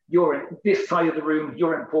it. You're in this side of the room.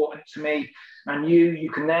 You're important to me. And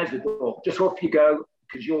you can, there's the door. Just off you go,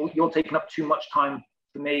 because you're taking up too much time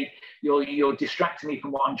for me. You're distracting me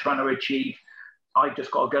from what I'm trying to achieve. I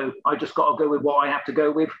just got to go. I just got to go with what I have to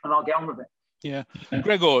go with, and I'll get on with it. Yeah.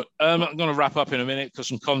 Gregor, I'm going to wrap up in a minute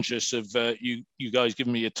because I'm conscious of you guys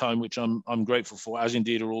giving me your time, which I'm grateful for, as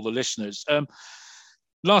indeed are all the listeners.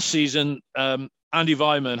 Last season, Andy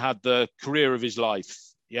Vyman had the career of his life.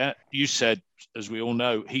 Yeah. You said, as we all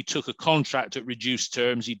know, he took a contract at reduced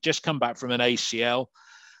terms. He'd just come back from an ACL.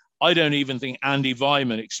 I don't even think Andy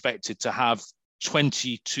Vyman expected to have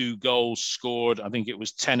 22 goals scored. I think it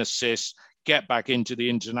was 10 assists, get back into the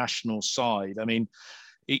international side. I mean,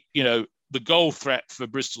 the goal threat for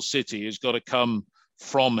Bristol City has got to come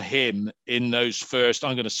from him in those first,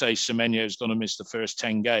 I'm going to say Semenyo is going to miss the first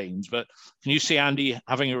 10 games, but can you see Andy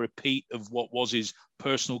having a repeat of what was his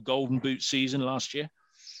personal golden boot season last year?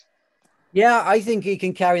 Yeah, I think he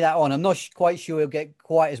can carry that on. I'm not quite sure he'll get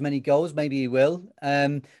quite as many goals. Maybe he will.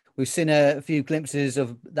 We've seen a few glimpses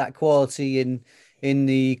of that quality in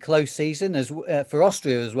the close season as for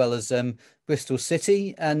Austria as well as Bristol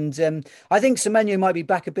City, and I think Semenyo might be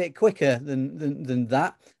back a bit quicker than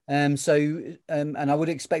that. And I would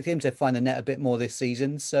expect him to find the net a bit more this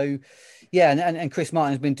season. So, yeah, and Chris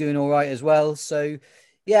Martin's been doing all right as well. So,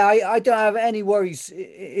 yeah, I don't have any worries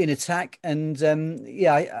in attack, and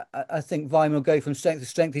I think Vine will go from strength to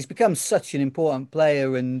strength. He's become such an important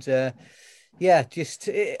player, and I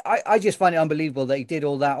just find it unbelievable that he did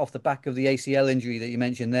all that off the back of the ACL injury that you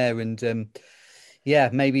mentioned there, and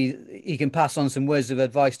maybe he can pass on some words of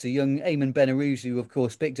advice to young Eamon Benarous, who of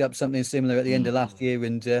course picked up something similar at the end of last year,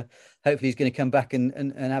 and hopefully he's going to come back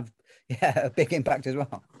and have a big impact as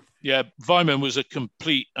well. Yeah, Vyman was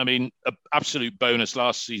an absolute bonus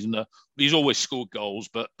last season. He's always scored goals,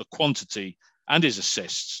 but the quantity and his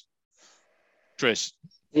assists. Tris.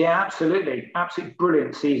 Yeah, absolutely. Absolutely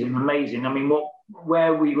brilliant season. Amazing. I mean,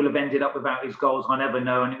 where we would have ended up without his goals, I never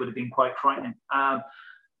know, and it would have been quite frightening.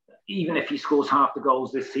 Even if he scores half the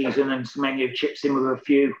goals this season and Semenyo chips in with a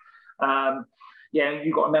few,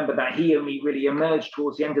 you've got to remember that he only really emerged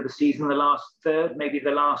towards the end of the season, the last third, maybe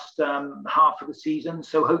the last half of the season.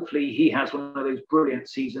 So hopefully he has one of those brilliant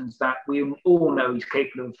seasons that we all know he's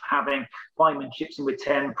capable of having. Vyman chips in with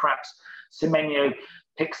 10, perhaps Semenyo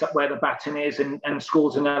picks up where the baton is and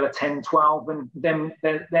scores another 10, 12. And then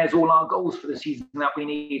there's all our goals for the season that we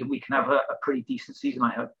need, and we can have a pretty decent season,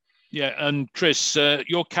 I hope. Yeah, and Chris,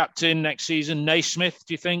 your captain next season, Naismith,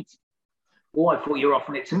 do you think? Oh, I thought you were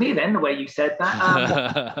offering it to me then, the way you said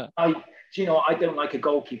that. I don't like a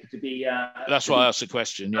goalkeeper to be... That's why I asked the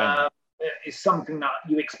question, yeah. It's something that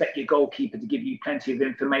you expect your goalkeeper to give you plenty of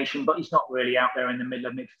information, but he's not really out there in the middle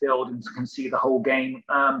of midfield and can see the whole game.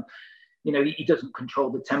 He doesn't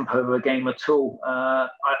control the tempo of a game at all.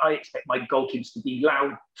 I expect my goalkeepers to be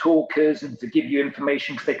loud talkers and to give you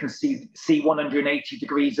information because they can see 180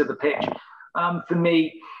 degrees of the pitch. For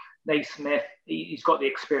me, Naismith, he's got the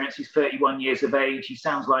experience. He's 31 years of age. He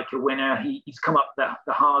sounds like a winner. He's come up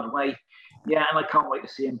the hard way. Yeah, and I can't wait to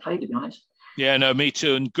see him play, to be honest. Yeah, no, me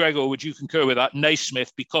too. And Gregor, would you concur with that?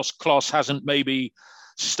 Naismith, because Kloss hasn't maybe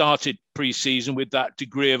started pre-season with that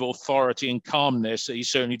degree of authority and calmness that he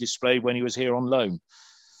certainly displayed when he was here on loan?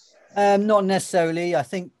 Not necessarily. I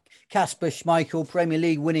think Kasper Schmeichel, Premier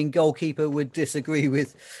League winning goalkeeper, would disagree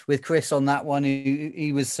with Chris on that one.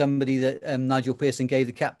 He was somebody that Nigel Pearson gave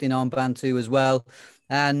the captain armband to as well.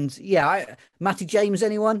 And Matty James,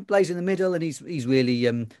 anyone plays in the middle, and he's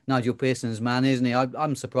really Nigel Pearson's man, isn't he?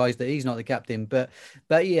 I'm surprised that he's not the captain, but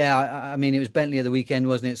yeah, I mean, it was Bentley at the weekend,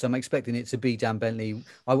 wasn't it? So I'm expecting it to be Dan Bentley.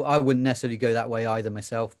 I wouldn't necessarily go that way either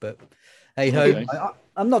myself, but hey ho, okay.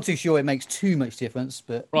 I'm not too sure it makes too much difference,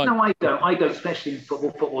 but right. No, I don't, especially in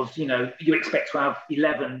football. Football's, you expect to have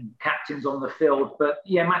 11 captains on the field, but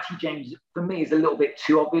yeah, Matty James for me is a little bit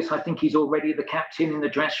too obvious. I think he's already the captain in the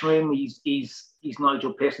dressing room. He's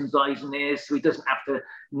Nigel Pearson's eyes and ears, so he doesn't have to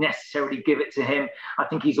necessarily give it to him. I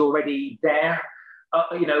think he's already there.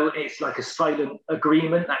 It's like a silent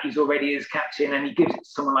agreement that he's already his captain, and he gives it to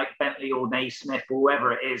someone like Bentley or Naismith or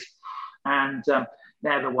whoever it is. And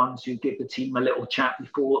they're the ones who give the team a little chat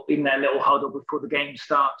in their little huddle before the game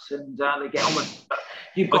starts, and they get on with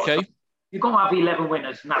it. You've got to have 11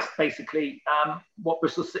 winners, and that's basically what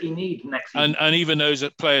Bristol City need next season. And even those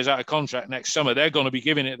players out of contract next summer, they're going to be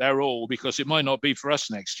giving it their all, because it might not be for us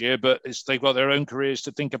next year, but they've got their own careers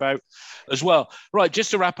to think about as well. Right, just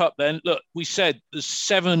to wrap up then, look, we said there's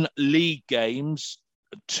 7 league games,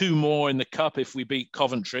 2 more in the cup if we beat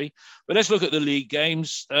Coventry. But let's look at the league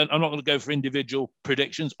games. And I'm not going to go for individual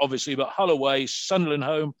predictions, obviously, but Hull away, Sunderland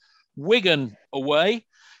home, Wigan away,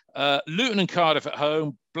 Luton and Cardiff at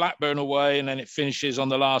home, Blackburn away, and then it finishes on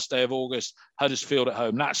the last day of August, Huddersfield at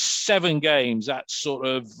home. That's 7 games. That's sort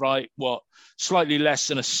of slightly less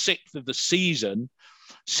than a sixth of the season.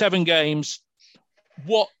 7 games.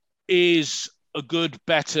 What is a good,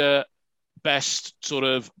 better, best sort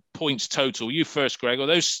of points total? You first, Gregor.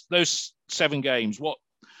 Those 7 games.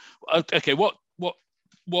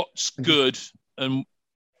 What's good and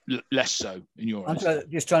less so in your eyes? I'm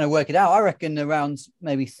just trying to work it out. I reckon around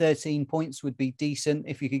maybe 13 points would be decent.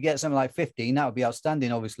 If you could get something like 15, that would be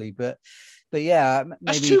outstanding, obviously. But yeah, maybe...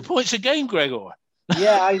 That's 2 points a game, Gregor.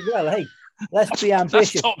 Yeah, hey, let's be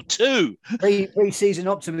ambitious. That's top two. Pre-season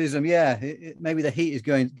optimism, yeah. Maybe the heat is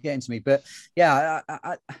getting to me, but yeah,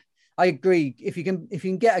 I agree. If you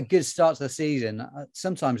can get a good start to the season,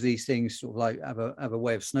 sometimes these things sort of like have a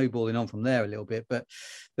way of snowballing on from there a little bit. But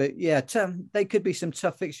yeah, they could be some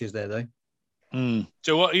tough fixtures there, though.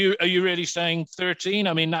 So what are you really saying 13?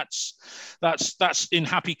 I mean, that's in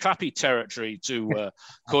happy clappy territory, to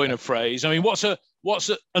coin a phrase. I mean, what's and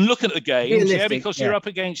looking at the games, because you're up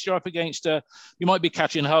against you might be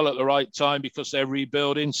catching Hull at the right time because they're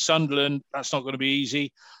rebuilding. Sunderland, that's not going to be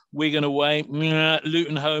easy. Wigan away,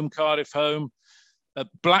 Luton home, Cardiff home,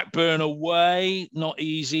 Blackburn away, not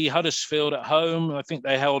easy. Huddersfield at home, I think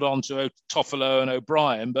they held on to Toffolo and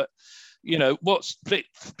O'Brien, but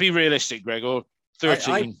be realistic, Gregor.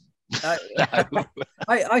 13.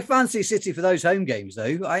 I fancy City for those home games,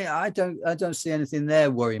 though. I don't see anything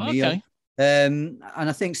there worrying me. Okay. And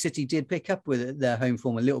I think City did pick up with their home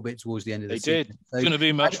form a little bit towards the end of the season. They did. So, it's going to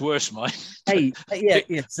be much worse, Mike. Yeah,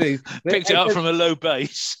 true. Picked it up from a low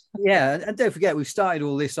base. Yeah, and don't forget, we've started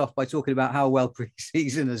all this off by talking about how well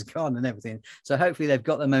pre-season has gone and everything. So hopefully they've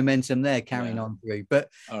got the momentum there carrying on through. But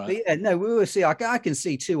yeah, no, we will see. I can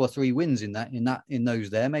see 2 or 3 wins in those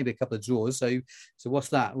there, maybe a couple of draws. So what's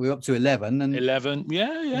that? We're up to 11. And 11,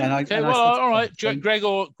 yeah. Okay, all right.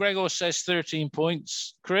 Gregor says 13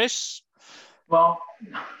 points. Chris? Well,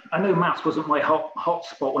 I know maths wasn't my hot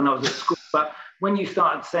spot when I was at school, but when you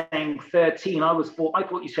started saying 13, I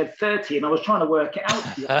thought you said 30, and I was trying to work it out.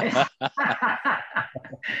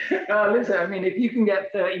 Listen, I mean, if you can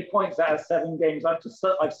get 30 points out of 7 games,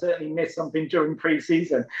 I've certainly missed something during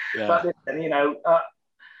pre-season. Yeah. But listen,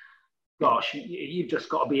 gosh, you've just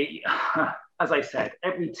got to be, as I said,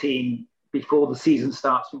 every team before the season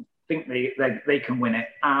starts think they can win it.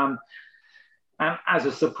 And as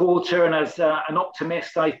a supporter and as an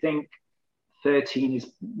optimist, I think 13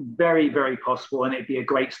 is very, very possible, and it'd be a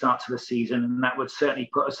great start to the season. And that would certainly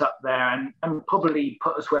put us up there and probably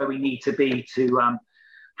put us where we need to be to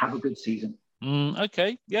have a good season.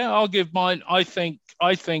 Okay. Yeah, I'll give mine. I think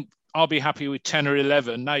I'll be happy with 10 or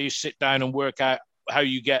 11. Now you sit down and work out how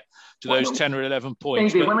you get to those 10 or 11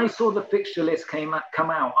 points. David, when I saw the fixture list come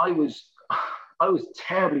out, I was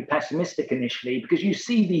terribly pessimistic initially, because you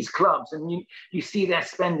see these clubs and you see their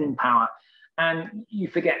spending power, and you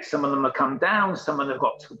forget some of them have come down, some of them have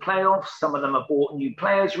got to the playoffs, some of them have bought new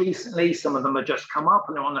players recently, some of them have just come up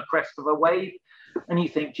and they're on the crest of a wave, and you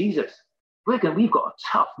think, Jesus, we've got a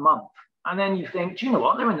tough month. And then you think, do you know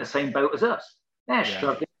what? They're in the same boat as us. They're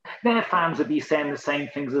struggling. Their fans will be saying the same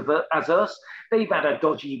things as us. They've had a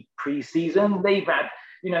dodgy pre-season. They've got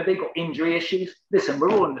injury issues. Listen,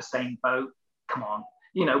 we're all in the same boat. Come on,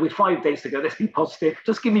 with 5 days to go, let's be positive.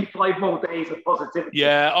 Just give me 5 more days of positivity.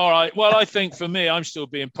 Yeah, all right. Well, I think for me, I'm still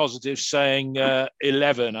being positive, saying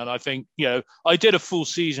 11. And I think, I did a full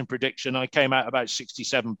season prediction. I came out about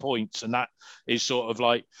 67 points, and that is sort of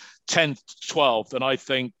like 10th, 12th. And I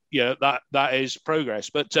think, that is progress.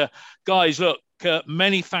 But guys, look,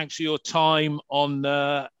 many thanks for your time on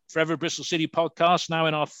Forever Bristol City podcast, now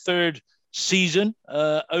in our 3rd season,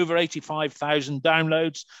 over 85,000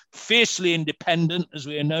 downloads, fiercely independent as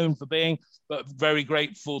we are known for being, but very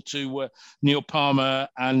grateful to Neil Palmer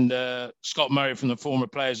and Scott Murray from the Former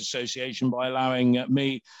Players Association by allowing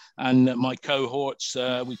me and my cohorts,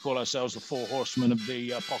 we call ourselves the 4 horsemen of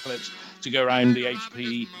the apocalypse, to go around the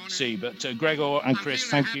HPC. But Gregor and Chris,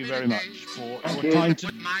 thank you very much for your time.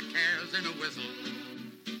 Put my cares in a whistle,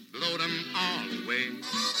 blow them all away.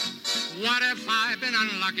 What if I've been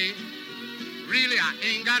unlucky? Really, I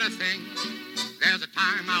ain't got a thing. There's a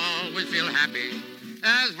time I always feel happy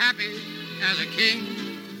as a king.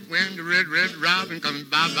 When the red robin comes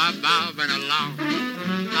bobbing along.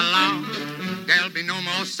 There'll be no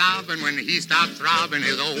more sobbing when he stops throbbing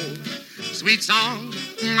his old sweet song.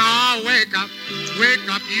 Oh, wake up,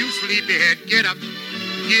 you sleepyhead. Get up,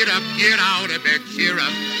 get out of bed. Cheer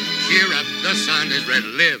up, the sun is red.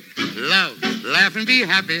 Live, love, laugh and be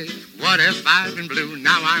happy. What if I've been blue?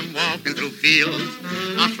 Now I'm walking through fields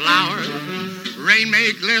of flowers. Rain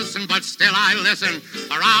may glisten, but still I listen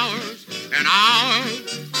for hours and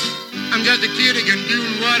hours. I'm just a kid again,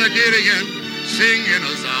 doing what I did again, singing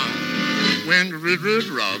a song. When the red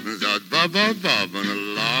robins are bobbing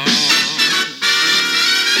along.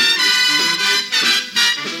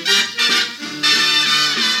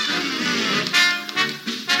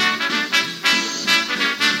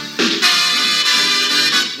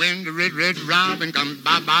 When the red robin comes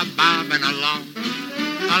bobbing along.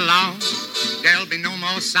 There'll be no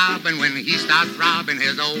more sobbing when he starts throbbing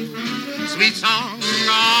his old sweet song.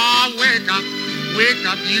 Oh, wake up,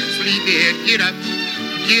 you sleepyhead. Get up,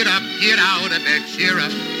 get out of bed. Cheer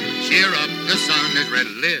up, Cheer up, the sun is red.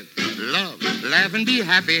 Live, love, laugh and be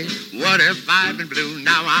happy. What if I've been blue?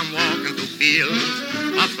 Now I'm walking through fields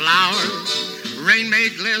of flowers. Rain may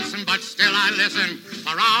glisten, but still I listen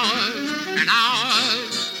for hours and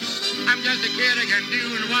hours. I'm just a kid again,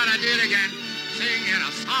 doing what I did again, singing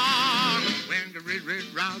a song. When the red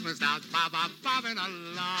robin starts bobbing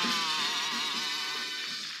along.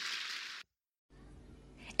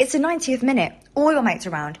 It's the 90th minute. All your mates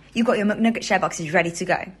around. You've got your McNugget share boxes ready to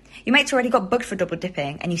go. Your mates already got booked for double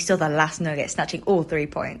dipping, and you steal the last nugget, snatching all 3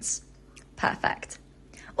 points. Perfect.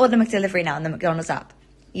 Order McDelivery now on the McDonald's app.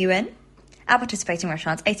 You in? At participating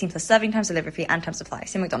restaurants, 18 plus serving times, delivery fee, and time supply.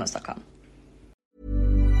 See mcdonalds.com.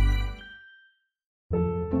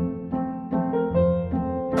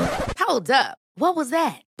 Hold up. What was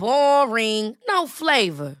that? Boring. No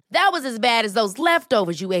flavor. That was as bad as those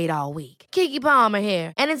leftovers you ate all week. Keke Palmer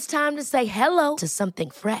here. And it's time to say hello to something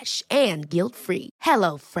fresh and guilt-free.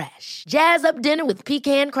 Hello Fresh. Jazz up dinner with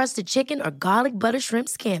pecan-crusted chicken or garlic butter shrimp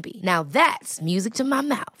scampi. Now that's music to my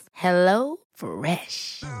mouth. Hello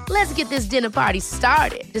Fresh. Let's get this dinner party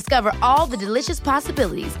started. Discover all the delicious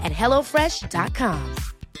possibilities at hellofresh.com.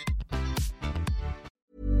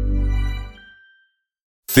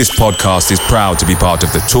 This podcast is proud to be part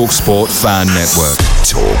of the TalkSport Fan Network.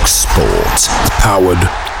 TalkSport. Powered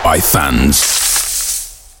by fans.